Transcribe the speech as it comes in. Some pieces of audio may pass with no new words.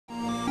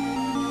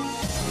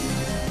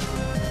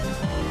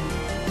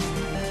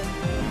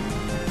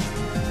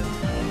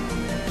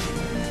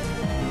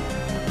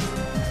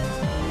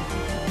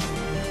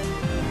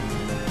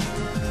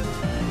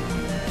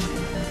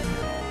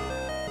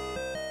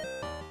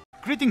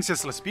Greetings,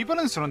 useless people,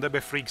 and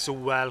SurroundEdByFreaks, so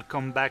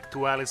welcome back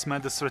to Alice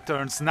Madness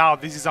Returns. Now,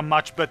 this is a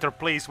much better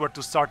place where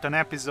to start an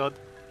episode.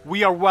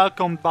 We are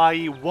welcomed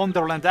by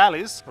Wonderland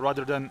Alice,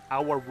 rather than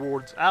our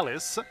world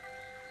Alice,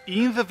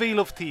 in the Vale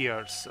of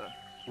Tears,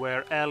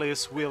 where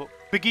Alice will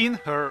begin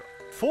her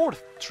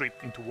fourth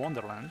trip into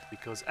Wonderland,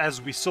 because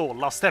as we saw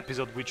last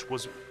episode, which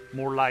was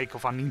more like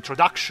of an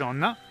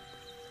introduction,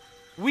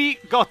 we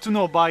got to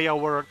know by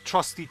our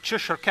trusty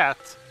Cheshire Cat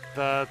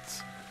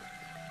that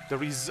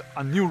there is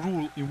a new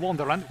rule in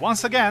Wonderland,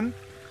 once again,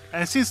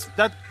 and since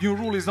that new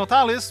rule is not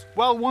Alice,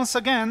 well, once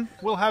again,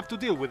 we'll have to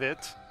deal with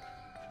it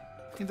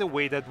in the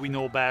way that we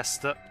know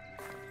best.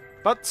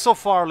 But so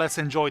far, let's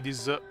enjoy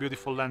this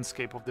beautiful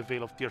landscape of the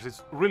Vale of Tears.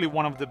 It's really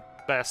one of the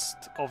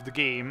best of the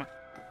game.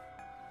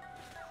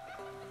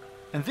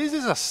 And this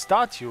is a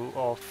statue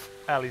of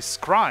Alice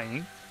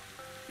crying.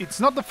 It's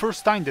not the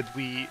first time that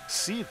we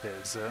see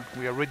this.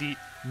 We already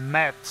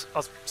met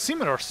a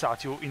similar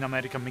statue in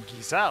American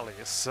McGee's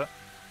Alice,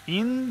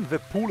 in the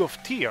Pool of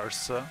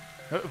Tears, a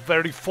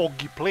very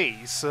foggy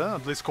place,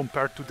 at least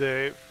compared to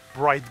the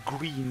bright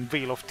green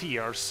Vale of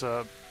Tears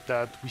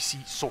that we see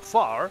so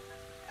far.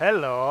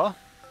 Hello,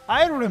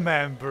 I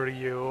remember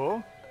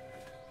you.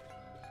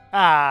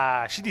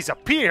 Ah, she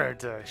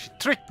disappeared. She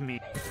tricked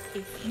me.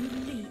 If you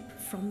leap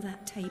from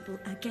that table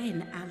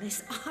again,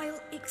 Alice,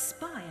 I'll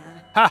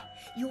expire. Ha!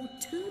 You're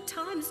 2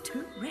 times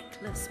too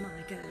reckless,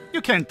 my girl.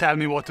 You can't tell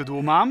me what to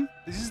do, Mom.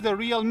 This is the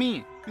real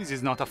me. This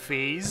is not a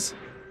phase.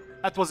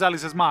 That was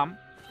Alice's mom.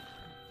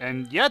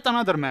 And yet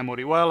another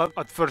memory. Well,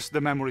 at first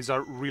the memories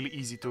are really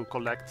easy to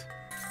collect.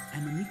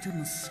 Amanita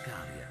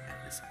muscaria,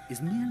 Alice,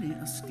 is merely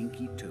a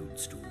stinky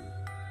toadstool.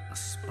 A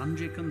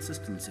spongy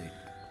consistency,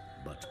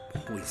 but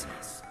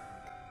poisonous.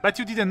 Bet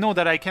you didn't know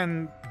that I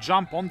can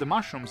jump on the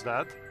mushrooms,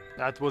 Dad.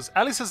 That was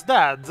Alice's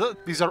dad.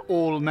 These are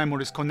all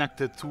memories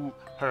connected to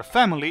her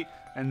family.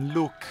 And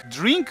look,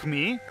 drink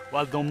me?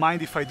 Well, don't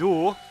mind if I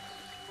do.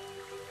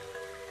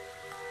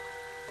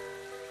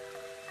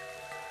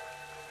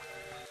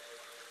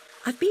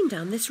 I've been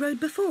down this road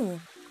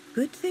before.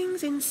 Good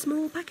things in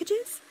small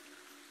packages?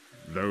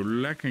 Though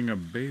lacking a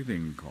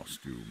bathing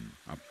costume,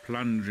 a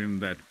plunge in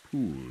that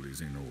pool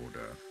is in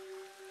order.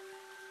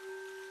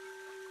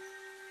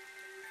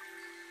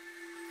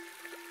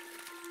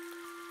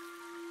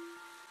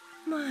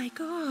 My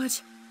God,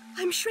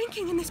 I'm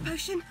shrinking in this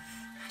potion.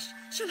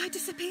 Shall I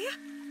disappear?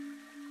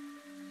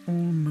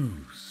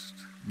 Almost.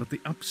 But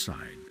the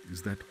upside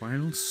is that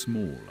while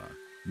smaller,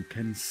 you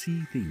can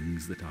see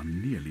things that are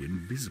nearly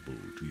invisible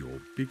to your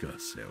bigger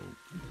self.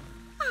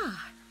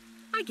 Ah,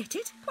 I get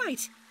it,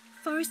 quite.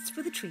 Forests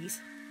for the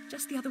trees,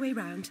 just the other way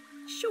round.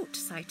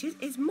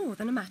 Short-sighted is more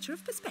than a matter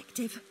of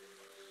perspective.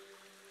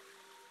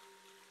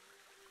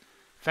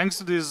 Thanks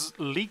to this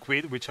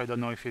liquid, which I don't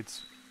know if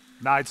it's...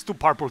 Nah, it's too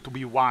purple to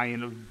be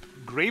wine.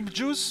 Grape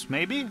juice,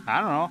 maybe?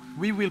 I don't know.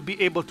 We will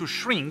be able to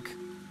shrink.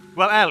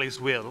 Well, Alice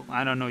will,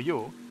 I don't know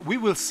you. We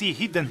will see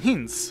hidden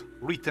hints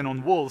written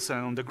on walls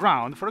and on the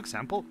ground. For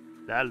example,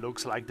 that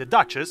looks like the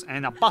Duchess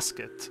and a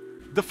basket.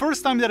 The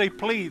first time that I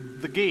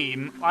played the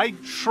game, I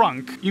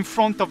shrunk in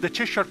front of the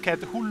Cheshire Cat,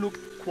 who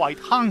looked quite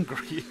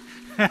hungry.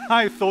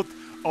 I thought,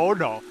 oh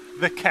no,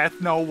 the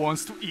cat now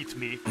wants to eat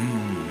me.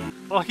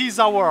 Well, he's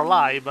our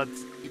ally, but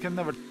you can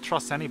never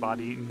trust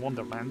anybody in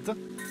Wonderland.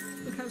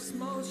 Look how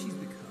small she's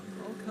become,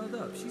 all curled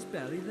up. She's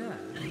barely there,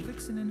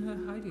 fixing in her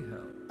hidey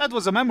hole. That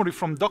was a memory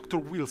from Dr.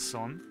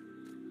 Wilson,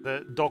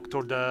 the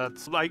doctor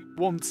that, I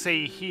won't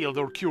say healed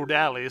or cured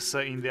Alice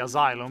in the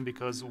asylum,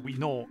 because we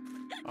know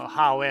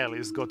how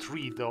Alice got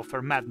rid of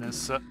her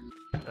madness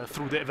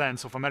through the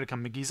events of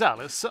American McGee's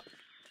Alice.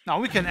 Now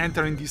we can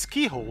enter in these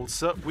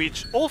keyholes,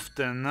 which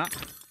often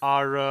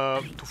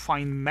are to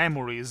find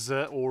memories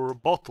or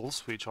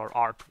bottles, which are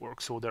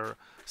artwork, so they're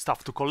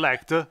stuff to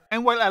collect.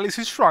 And while Alice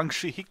is shrunk,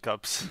 she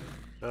hiccups.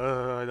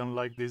 I don't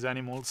like these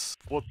animals.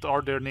 What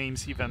are their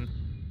names even?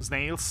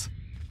 Snails?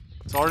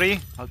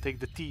 Sorry, I'll take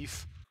the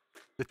teeth.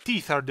 The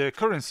teeth are the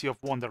currency of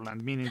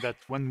Wonderland, meaning that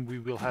when we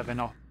will have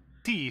enough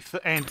teeth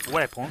and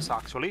weapons,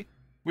 actually,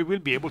 we will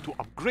be able to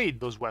upgrade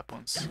those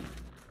weapons.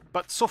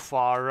 But so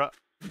far,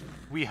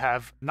 we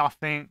have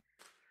nothing.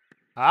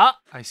 Ah,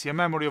 I see a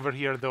memory over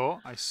here,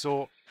 though. I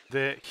saw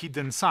the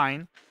hidden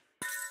sign.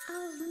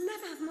 I'll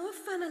never have more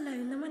fun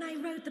alone than when I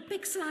rode the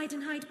big slide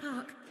in Hyde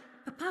Park.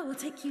 Papa will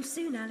take you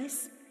soon,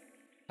 Alice.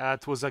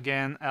 That was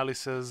again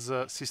Alice's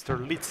sister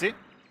Lizzie.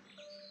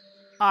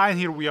 Ah, and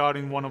here we are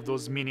in one of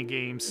those mini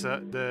games,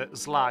 the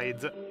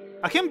slide.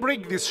 I can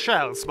break these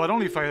shells, but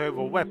only if I have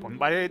a weapon.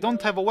 But I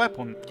don't have a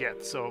weapon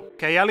yet, so...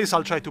 Okay, Alice,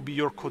 I'll try to be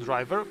your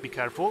co-driver. Be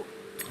careful.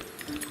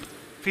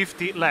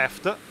 50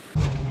 left.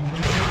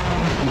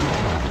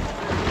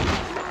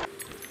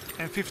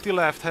 And 50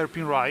 left,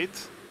 hairpin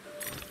right.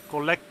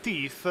 Collect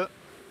teeth.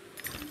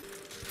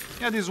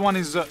 Yeah, this one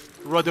is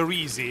rather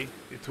easy.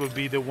 It will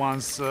be the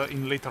ones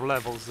in later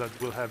levels that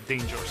will have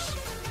dangers.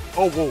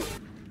 Oh, whoa.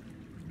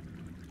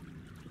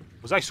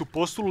 Was I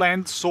supposed to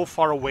land so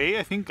far away?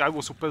 I think I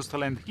was supposed to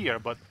land here,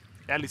 but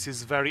Alice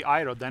is very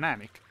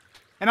aerodynamic.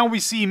 And now we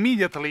see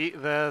immediately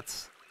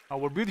that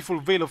our beautiful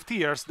Vale of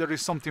Tears, there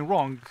is something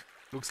wrong.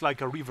 Looks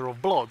like a river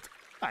of blood.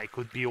 It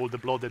could be all the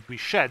blood that we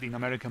shed in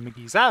American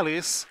McGee's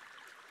Alice.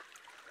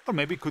 Or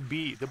maybe it could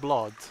be the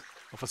blood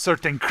of a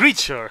certain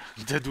creature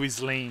that we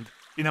slain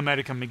in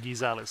American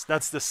McGee's Alice.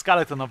 That's the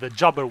skeleton of the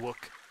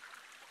Jabberwock,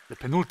 the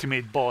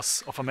penultimate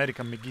boss of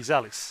American McGee's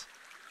Alice.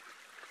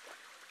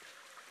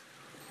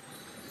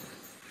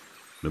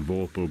 The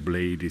vorpal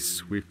blade is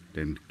swift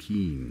and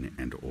keen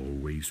and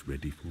always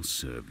ready for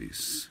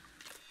service.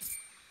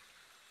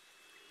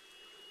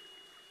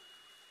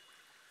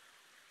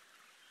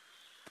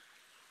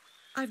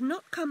 I've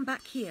not come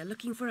back here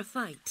looking for a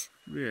fight.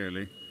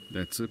 Really?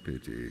 That's a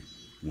pity.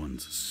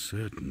 One's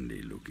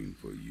certainly looking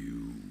for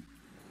you.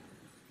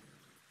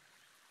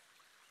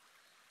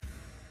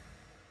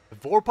 The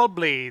vorpal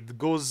blade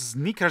goes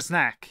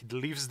snicker-snack, it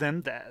leaves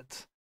them dead,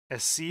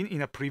 as seen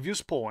in a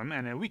previous poem,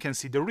 and we can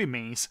see the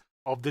remains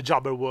of the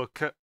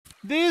Jabberwock.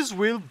 This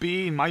will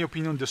be, in my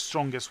opinion, the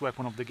strongest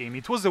weapon of the game.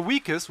 It was the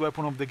weakest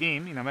weapon of the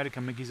game in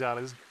American McGee's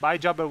Alice by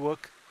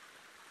Jabberwock,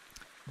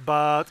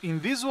 but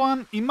in this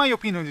one, in my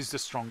opinion, it's the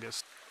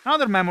strongest.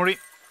 Another memory.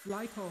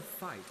 Flight or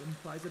fight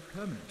implies a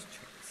permanent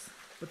choice,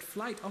 but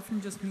flight often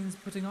just means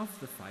putting off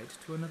the fight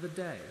to another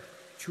day.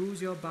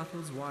 Choose your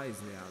battles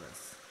wisely,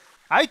 Alice.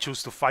 I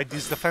choose to fight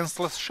these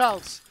defenseless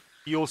shells.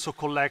 You also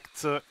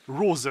collect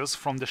roses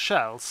from the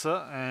shells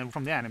and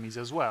from the enemies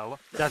as well.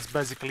 That's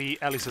basically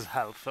Alice's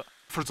health.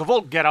 First of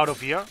all, get out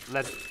of here.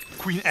 Let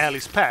Queen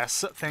Alice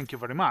pass. Thank you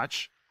very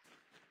much.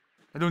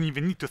 I don't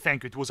even need to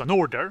thank you, it was an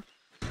order.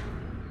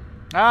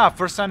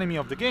 First enemy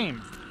of the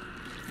game.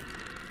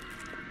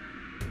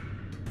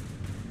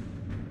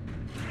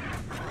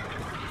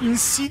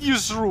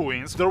 Insidious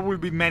ruins. There will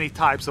be many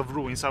types of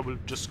ruins, I will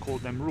just call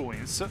them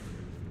ruins.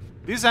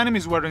 These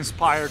enemies were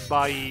inspired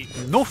by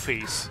No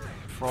Face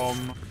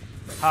from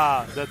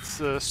that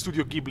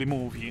Studio Ghibli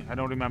movie, I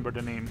don't remember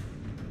the name.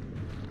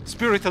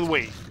 Spirited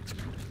Away.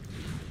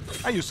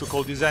 I used to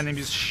call these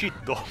enemies shit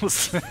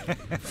dolls.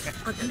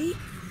 Ugly,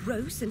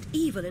 gross and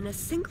evil in a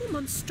single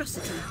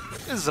monstrosity.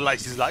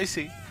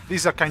 Slicey.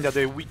 These are kinda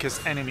the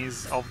weakest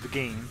enemies of the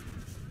game.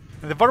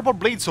 And the verbal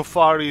blade so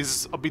far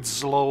is a bit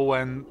slow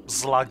and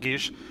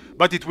sluggish,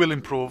 but it will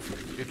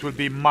improve. It will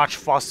be much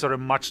faster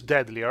and much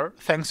deadlier,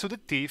 thanks to the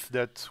teeth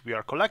that we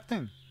are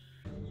collecting.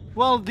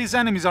 Well, these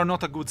enemies are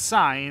not a good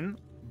sign,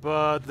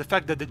 but the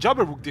fact that the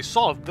Jabberwock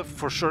dissolved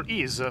for sure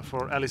is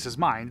for Alice's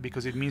mind,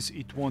 because it means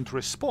it won't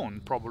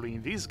respawn probably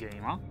in this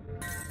game, huh?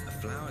 A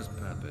flower's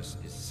purpose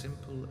is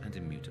simple and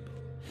immutable.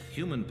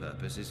 Human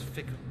purpose is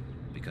fickle,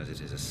 because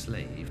it is a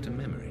slave to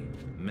memory.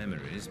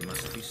 Memories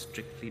must be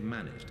strictly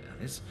managed,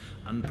 Alice.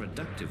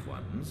 Unproductive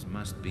ones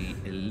must be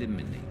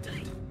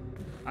eliminated.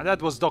 And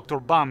that was Dr.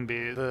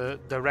 Bambi, the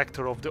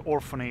director of the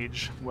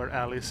orphanage where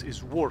Alice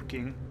is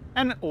working,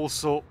 and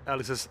also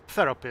Alice's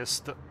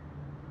therapist.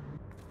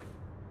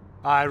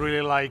 I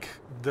really like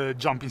the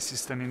jumping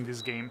system in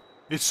this game.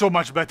 It's so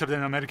much better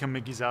than American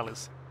McGee's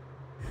Alice.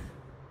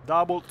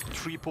 Double,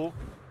 triple,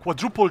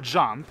 quadruple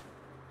jump,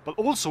 but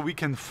also we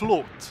can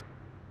float.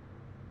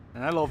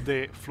 And I love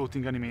the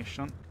floating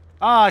animation.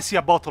 I see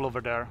a bottle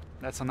over there.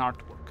 That's an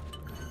artwork.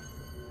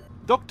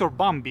 Dr.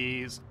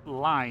 Bambi's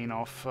line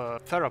of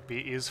therapy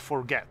is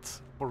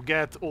forget.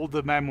 Forget all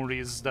the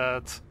memories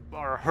that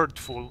are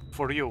hurtful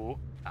for you.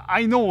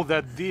 I know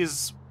that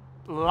this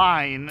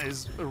line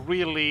is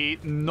really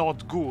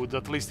not good,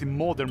 at least in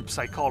modern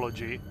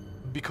psychology,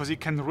 because it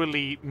can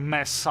really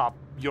mess up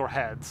your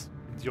head,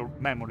 your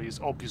memories,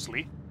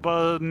 obviously.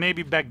 But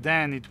maybe back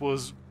then it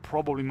was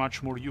probably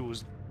much more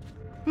used.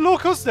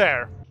 Look who's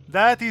there!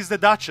 That is the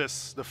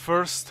Duchess, the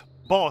first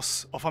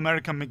boss of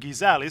American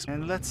McGee's Alice,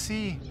 and let's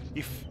see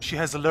if she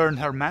has learned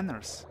her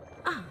manners.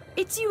 Ah,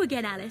 it's you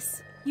again,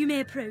 Alice. You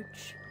may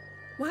approach.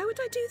 Why would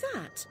I do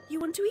that? You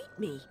want to eat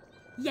me?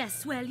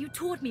 Yes, well, you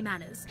taught me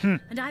manners,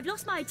 and I've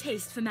lost my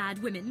taste for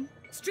mad women.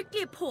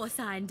 Strictly a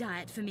porcine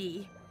diet for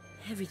me.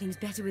 Everything's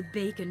better with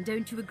bacon,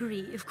 don't you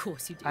agree? Of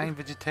course you do. I'm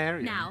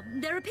vegetarian. Now,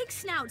 there are pig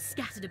snouts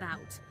scattered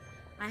about.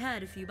 I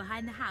heard a few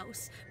behind the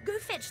house. Go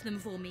fetch them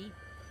for me.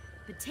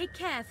 But take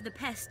care for the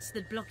pests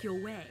that block your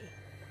way.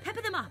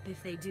 Pepper them up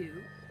if they do.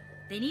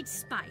 They need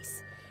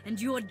spice,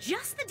 and you're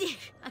just the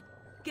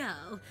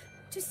girl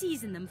to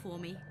season them for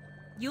me.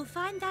 You'll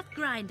find that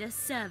grinder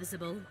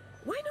serviceable.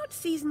 Why not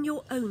season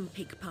your own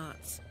pig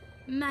parts?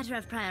 Matter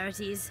of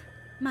priorities.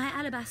 My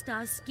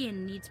alabaster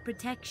skin needs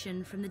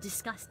protection from the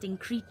disgusting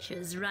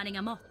creatures running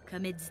amok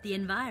amidst the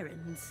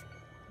environs.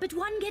 But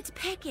one gets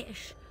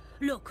peckish.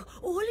 Look,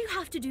 all you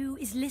have to do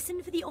is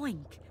listen for the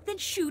oink, then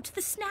shoot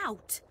the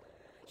snout.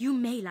 You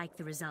may like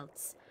the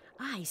results.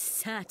 I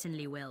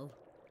certainly will.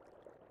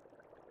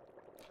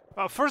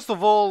 First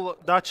of all,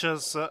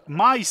 Duchess,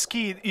 my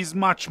skin is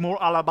much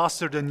more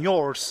alabaster than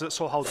yours,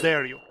 so how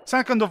dare you?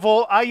 Second of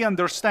all, I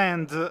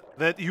understand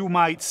that you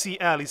might see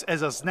Alice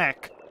as a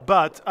snack,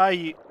 but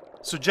I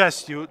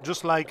suggest you,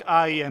 just like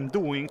I am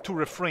doing, to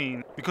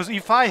refrain. Because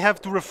if I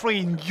have to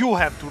refrain, you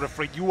have to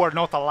refrain. You are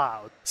not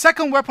allowed.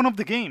 Second weapon of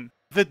the game,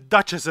 the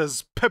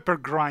Duchess's pepper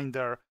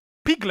grinder,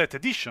 Piglet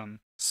edition.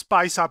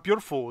 spice up your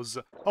foes.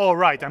 Oh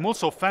right, I'm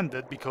also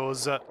offended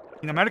because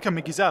in American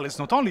McGee's Alice,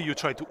 not only you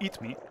try to eat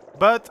me,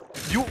 but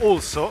you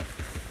also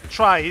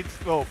tried...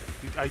 Oh,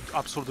 I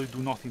absolutely do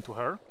nothing to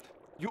her.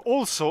 You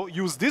also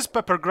use this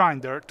pepper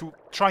grinder to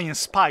try and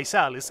spice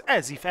Alice,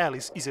 as if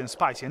Alice isn't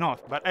spicy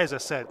enough, but as I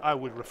said, I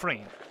will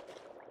refrain.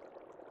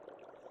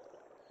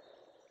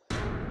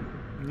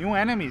 New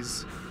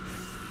enemies.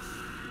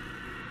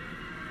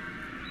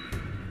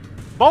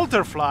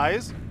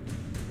 Bolterflies.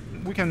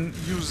 We can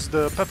use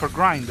the pepper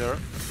grinder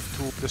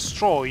to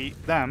destroy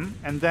them,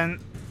 and then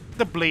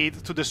the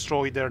blade to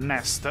destroy their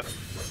nest.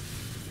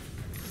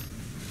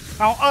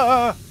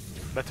 Now,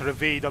 better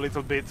evade a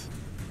little bit.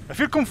 I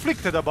feel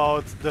conflicted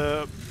about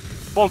the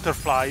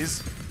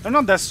bolterflies. They're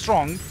not that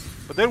strong,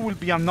 but they will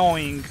be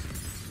annoying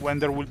when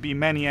there will be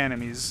many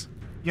enemies.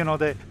 You know,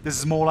 the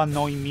small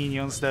annoying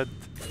minions that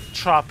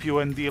trap you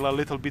and deal a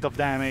little bit of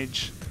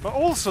damage. But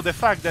also the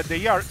fact that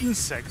they are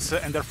insects,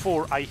 and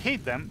therefore I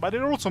hate them, but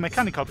they're also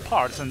mechanical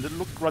parts and they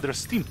look rather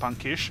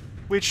steampunkish,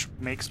 which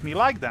makes me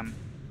like them.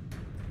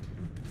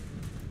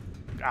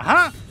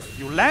 Aha!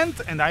 You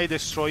land and I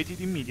destroyed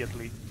it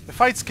immediately. The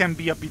fights can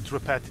be a bit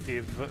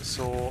repetitive,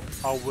 so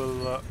I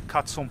will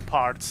cut some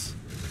parts.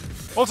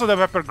 Also the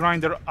pepper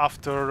grinder,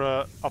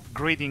 after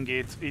upgrading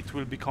it, it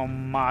will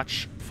become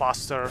much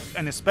faster,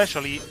 and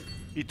especially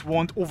it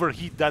won't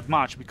overheat that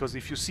much, because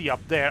if you see up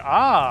there,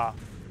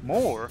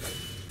 more.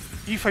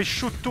 If I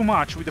shoot too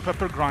much with the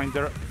pepper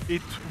grinder,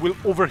 it will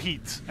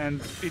overheat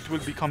and it will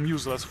become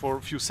useless for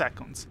a few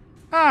seconds.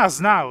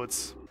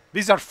 Snouts!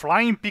 These are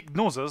flying pig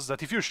noses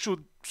that if you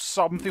shoot,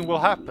 something will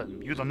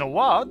happen. You don't know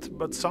what,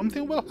 but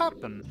something will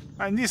happen.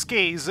 In this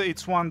case,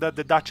 it's one that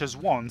the Duchess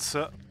wants.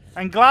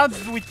 I'm glad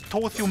we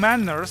taught you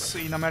manners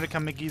in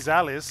American McGee's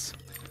Alice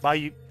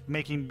by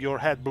making your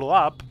head blow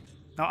up.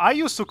 Now, I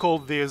used to call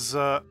these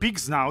pig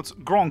snouts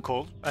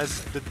Gronkle,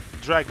 as the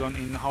dragon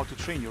in How to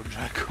Train Your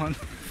Dragon,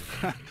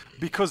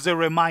 because they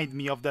remind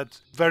me of that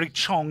very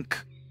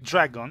chonk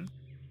dragon.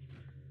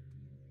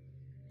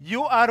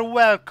 You are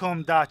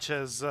welcome,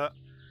 Duchess.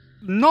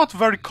 Not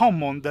very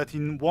common that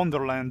in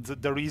Wonderland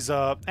there is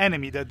an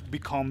enemy that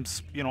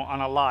becomes, you know, an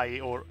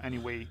ally, or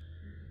anyway,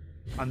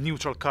 a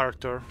neutral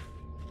character.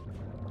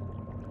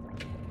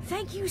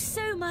 Thank you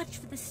so much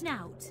for the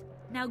snout.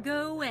 Now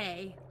go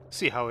away.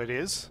 See how it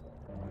is.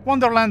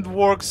 Wonderland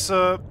works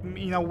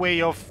in a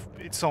way of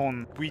its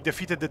own. We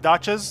defeated the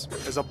Duchess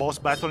as a boss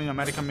battle in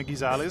American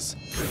McGee's Alice.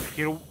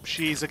 Here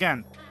she is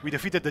again. We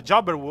defeated the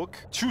Jabberwock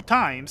 2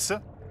 times.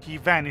 He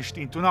vanished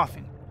into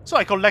nothing. So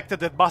I collected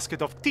that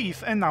basket of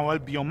teeth, and now I'll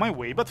be on my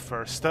way, but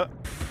first...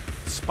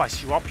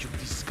 spice you up, you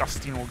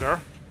disgusting ogre.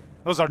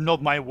 Those are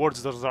not my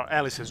words, those are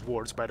Alice's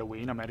words, by the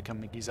way, in American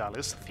McGee's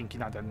Alice,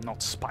 thinking that they're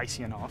not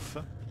spicy enough.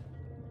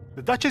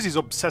 The Duchess is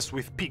obsessed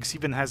with pigs,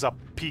 even has a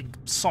pig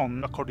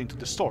son, according to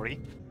the story.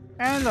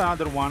 And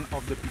another one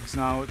of the pig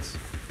snouts.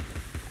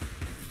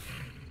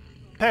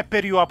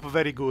 Pepper you up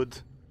very good.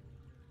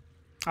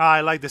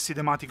 I like the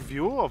cinematic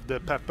view of the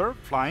pepper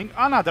flying.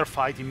 Another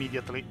fight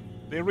immediately.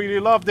 They really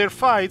love their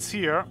fights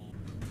here.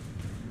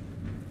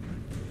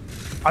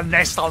 A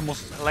nest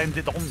almost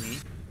landed on me.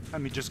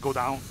 Let me just go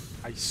down.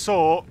 I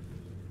saw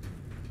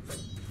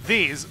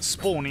these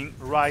spawning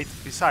right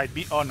beside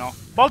me. Oh no.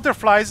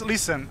 Bolterflies,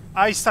 listen,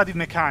 I studied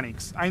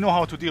mechanics. I know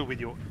how to deal with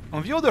you.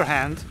 On the other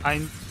hand,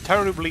 I'm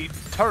terribly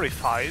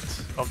terrified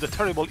of the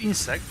terrible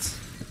insects,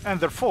 and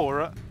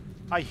therefore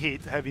I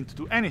hate having to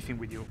do anything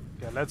with you.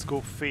 Okay, let's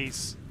go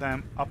face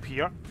them up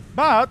here.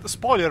 But,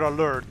 spoiler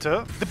alert,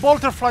 the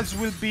Bolterflies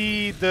will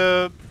be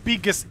the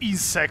biggest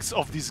insects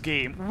of this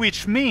game,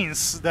 which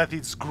means that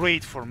it's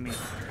great for me.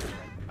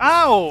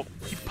 Ow!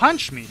 He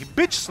punched me, he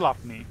bitch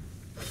slapped me.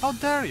 How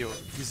dare you,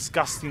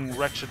 disgusting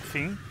wretched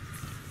thing.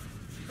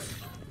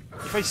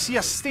 If I see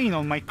a stain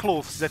on my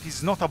clothes that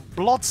is not a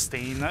blood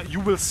stain,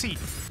 you will see.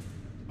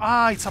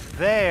 It's up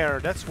there,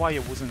 that's why I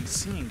wasn't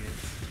seeing it.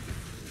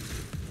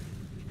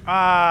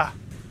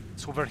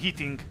 It's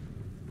overheating.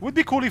 It would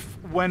be cool if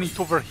when it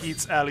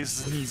overheats Alice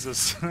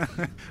sneezes,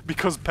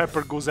 because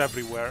pepper goes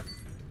everywhere.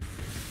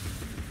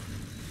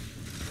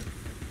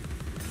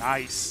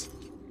 Nice.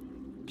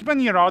 Keep an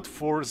ear out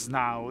for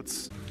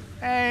snouts.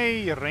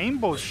 Hey,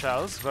 rainbow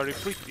shells, very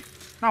pretty.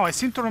 Now, I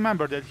seem to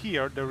remember that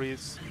here there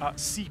is a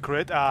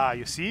secret.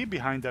 You see,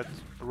 behind that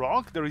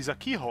rock there is a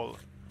keyhole.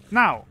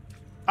 Now,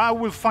 I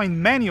will find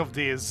many of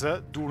these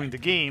during the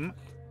game.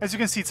 As you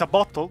can see, it's a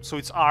bottle, so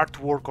it's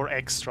artwork or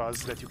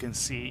extras that you can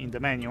see in the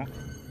menu.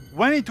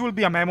 When it will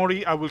be a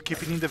memory, I will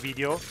keep it in the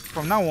video.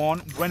 From now on,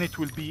 when it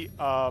will be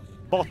a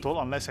bottle,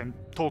 unless I'm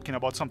talking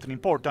about something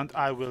important,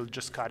 I will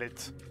just cut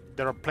it.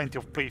 There are plenty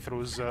of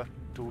playthroughs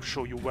to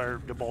show you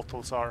where the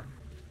bottles are.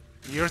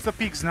 Here's the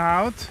pig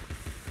snout.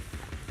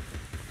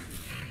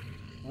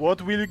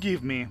 What will you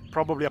give me?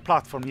 Probably a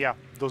platform, yeah,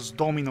 those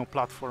domino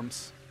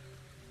platforms.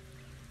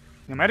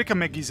 In American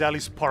McGee's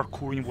Alice,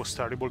 parkouring was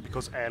terrible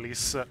because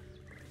Alice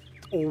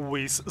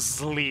always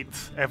slid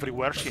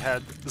everywhere. She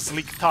had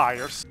slick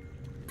tires.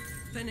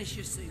 Finish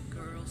your soup,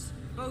 girls.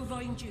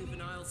 Bovine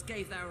juveniles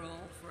gave their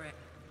all for it.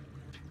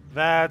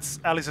 That's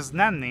Alice's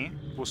nanny,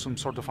 was some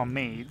sort of a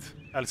maid.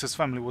 Alice's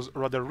family was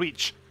rather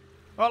rich.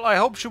 Well, I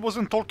hope she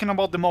wasn't talking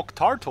about the mock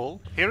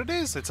turtle. Here it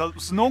is, it's a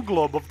snow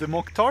globe of the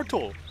mock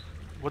turtle.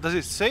 What does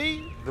it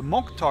say? The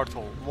mock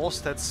turtle,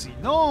 lost at sea.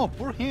 No,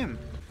 poor him.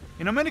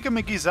 In American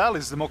McGee's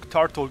Alice, the mock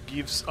turtle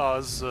gives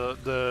us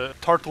the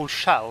turtle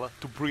shell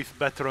to breathe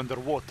better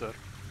underwater.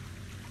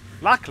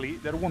 Luckily,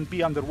 there won't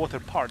be underwater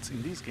parts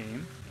in this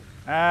game.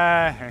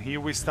 Here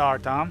we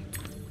start, huh?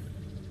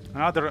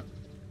 Another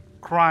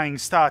crying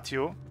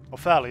statue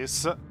of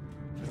Alice.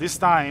 This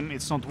time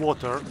it's not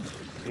water,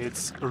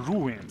 it's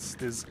ruins,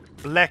 this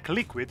black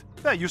liquid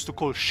that I used to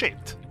call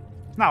shit.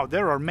 Now,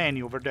 there are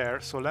many over there,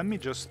 so let me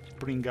just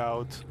bring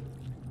out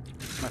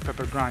my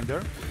pepper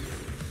grinder.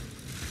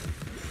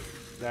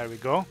 There we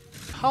go.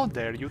 How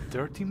dare you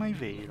dirty my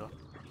veil?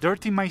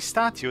 Dirty my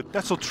statue?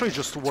 That's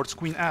outrageous towards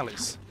Queen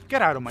Alice.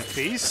 Get out of my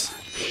face,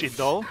 shit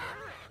doll.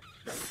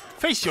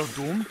 Face your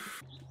doom.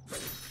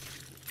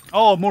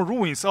 Oh, more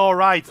ruins.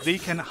 Alright, they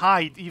can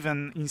hide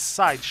even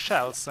inside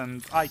shells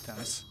and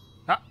items.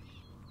 Ah.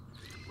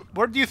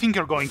 Where do you think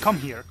you're going? Come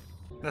here.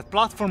 That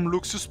platform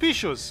looks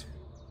suspicious.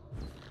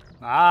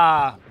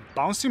 Ah,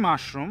 bouncy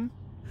mushroom.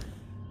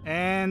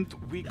 And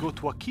we go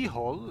to a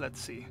keyhole. Let's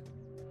see.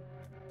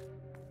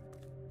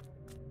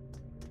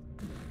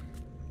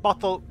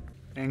 Bottle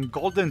and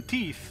golden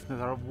teeth that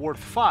are worth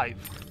 5.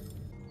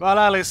 Well,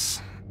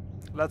 Alice,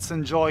 let's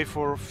enjoy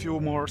for a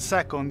few more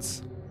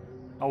seconds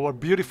our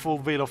beautiful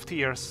Vale of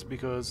Tears,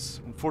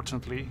 because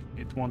unfortunately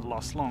it won't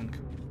last long.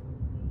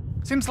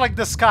 Seems like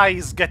the sky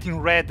is getting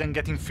red and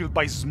getting filled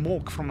by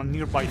smoke from a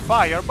nearby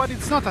fire, but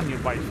it's not a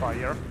nearby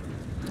fire.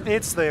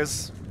 It's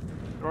this.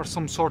 There are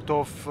some sort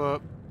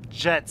of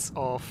jets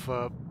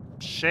of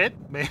shit,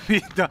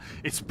 maybe.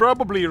 It's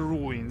probably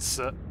ruins.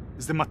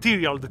 It's the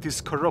material that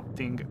is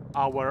corrupting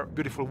our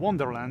beautiful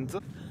wonderland.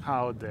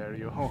 How dare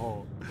you?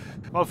 Oh.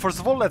 Well, first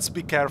of all, let's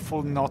be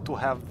careful not to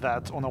have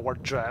that on our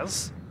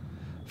dress.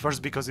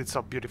 First, because it's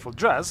a beautiful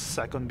dress.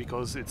 Second,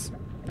 because it's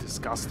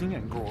disgusting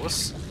and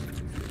gross.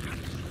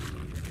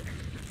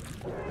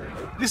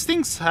 These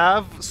things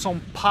have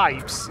some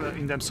pipes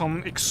in them,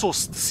 some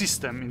exhaust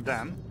system in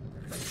them.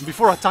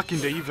 Before attacking,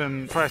 they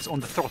even press on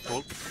the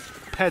throttle,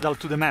 pedal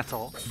to the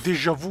metal,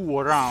 deja vu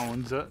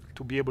around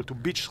to be able to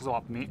bitch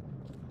slap me.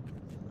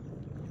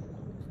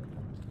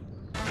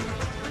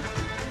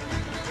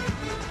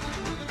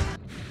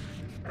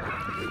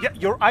 Yeah,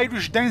 your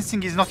Irish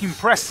dancing is not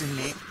impressing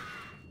me.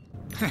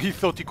 He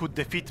thought he could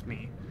defeat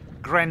me.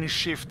 Granny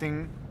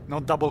shifting,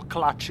 not double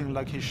clutching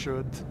like he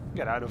should.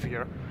 Get out of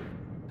here.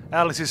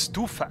 Alice is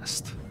too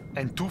fast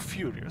and too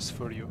furious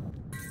for you.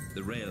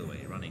 The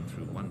railway running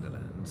through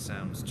Wonderland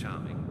sounds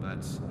charming,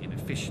 but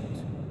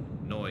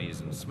inefficient.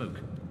 Noise and smoke,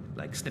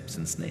 like snips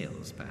and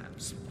snails,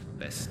 perhaps.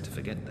 Best to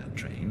forget that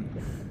train.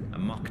 A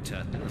mock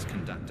turtle as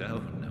conductor?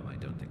 Oh no, I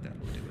don't think that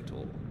will do at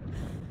all.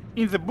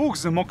 In the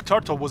books, the mock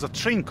turtle was a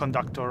train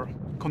conductor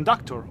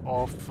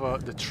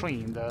of the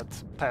train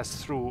that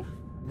passed through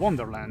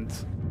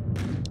Wonderland.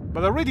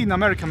 But already in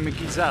American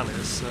McGee's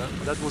Alice,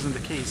 that wasn't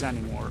the case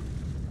anymore.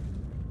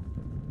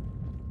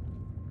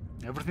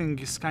 Everything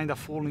is kinda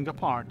falling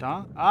apart,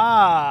 huh?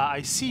 Ah,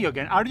 I see you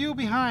again. Are you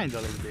behind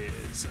all of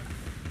this?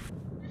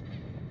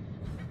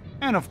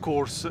 And of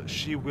course,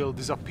 she will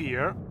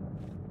disappear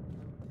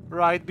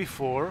right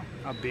before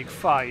a big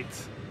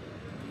fight.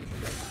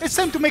 It's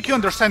time to make you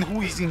understand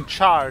who is in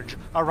charge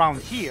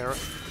around here.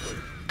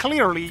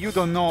 Clearly, you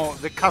don't know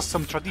the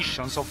custom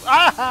traditions of...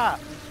 Ah!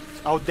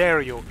 How dare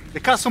you! The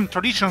custom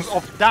traditions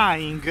of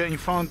dying in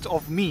front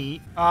of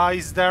me.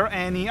 Is there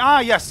any... Ah,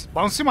 yes!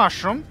 Bouncy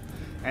mushroom.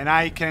 And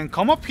I can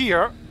come up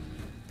here,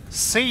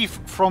 save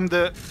from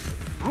the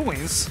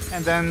ruins,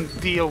 and then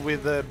deal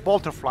with the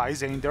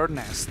butterflies in their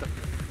nest.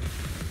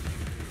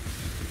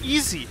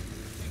 Easy!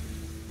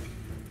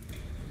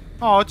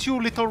 Oh, 2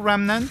 little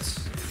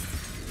remnants.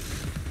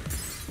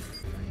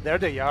 There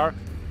they are.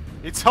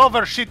 It's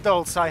over, shit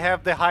dolls, I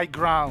have the high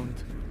ground.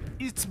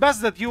 It's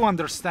best that you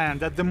understand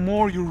that the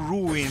more you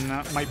ruin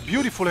my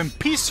beautiful and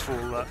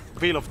peaceful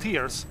Vale of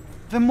Tears,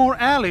 the more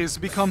Alice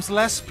becomes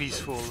less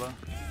peaceful.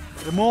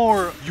 The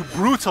more you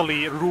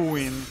brutally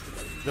ruin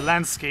the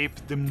landscape,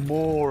 the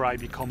more I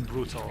become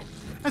brutal.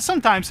 And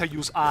sometimes I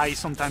use I,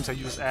 sometimes I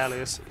use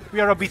Alice. We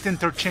are a bit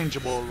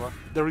interchangeable.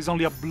 There is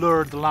only a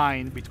blurred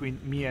line between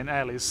me and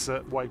Alice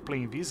while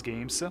playing these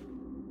games.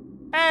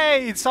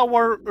 Hey, it's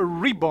our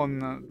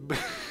ribbon.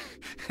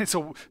 It's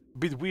a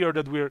bit weird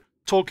that we're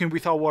talking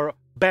with our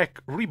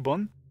back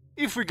ribbon.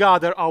 If we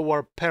gather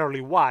our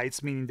pearly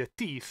whites, meaning the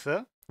teeth,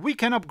 we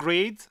can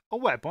upgrade a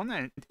weapon,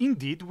 and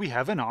indeed we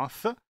have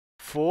enough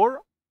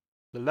for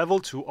the level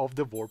 2 of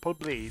the Vorpal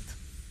Blade.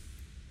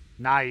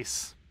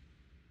 Nice.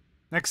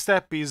 Next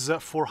step is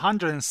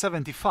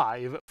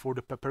 475 for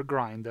the Pepper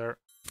Grinder.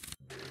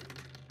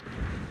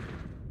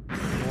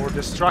 More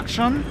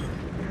destruction.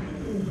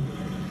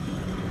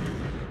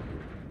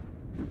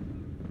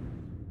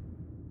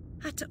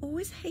 Hatter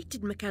always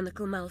hated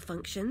mechanical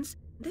malfunctions.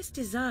 This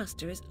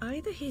disaster is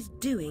either his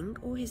doing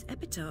or his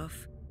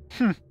epitaph.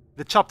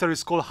 The chapter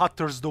is called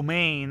Hatter's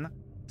Domain.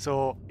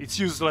 so it's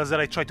useless that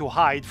I try to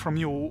hide from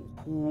you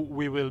who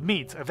we will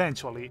meet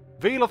eventually.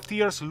 Vale of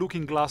Tears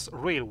Looking Glass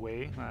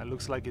Railway.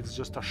 Looks like it's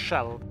just a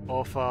shell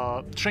of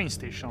a train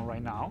station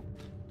right now.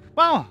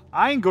 Well,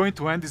 I'm going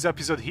to end this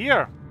episode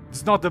here.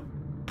 It's not the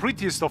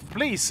prettiest of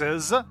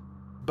places,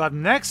 but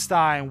next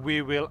time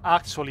we will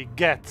actually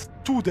get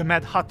to the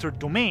Mad Hatter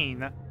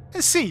domain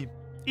and see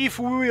if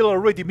we will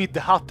already meet the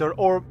Hatter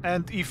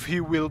and if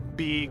he will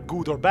be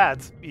good or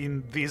bad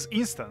in this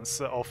instance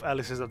of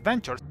Alice's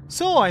adventures.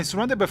 So I'm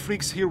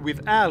SurroundEdByFreaks here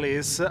with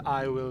Alice.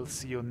 I will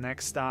see you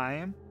next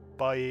time.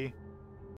 Bye.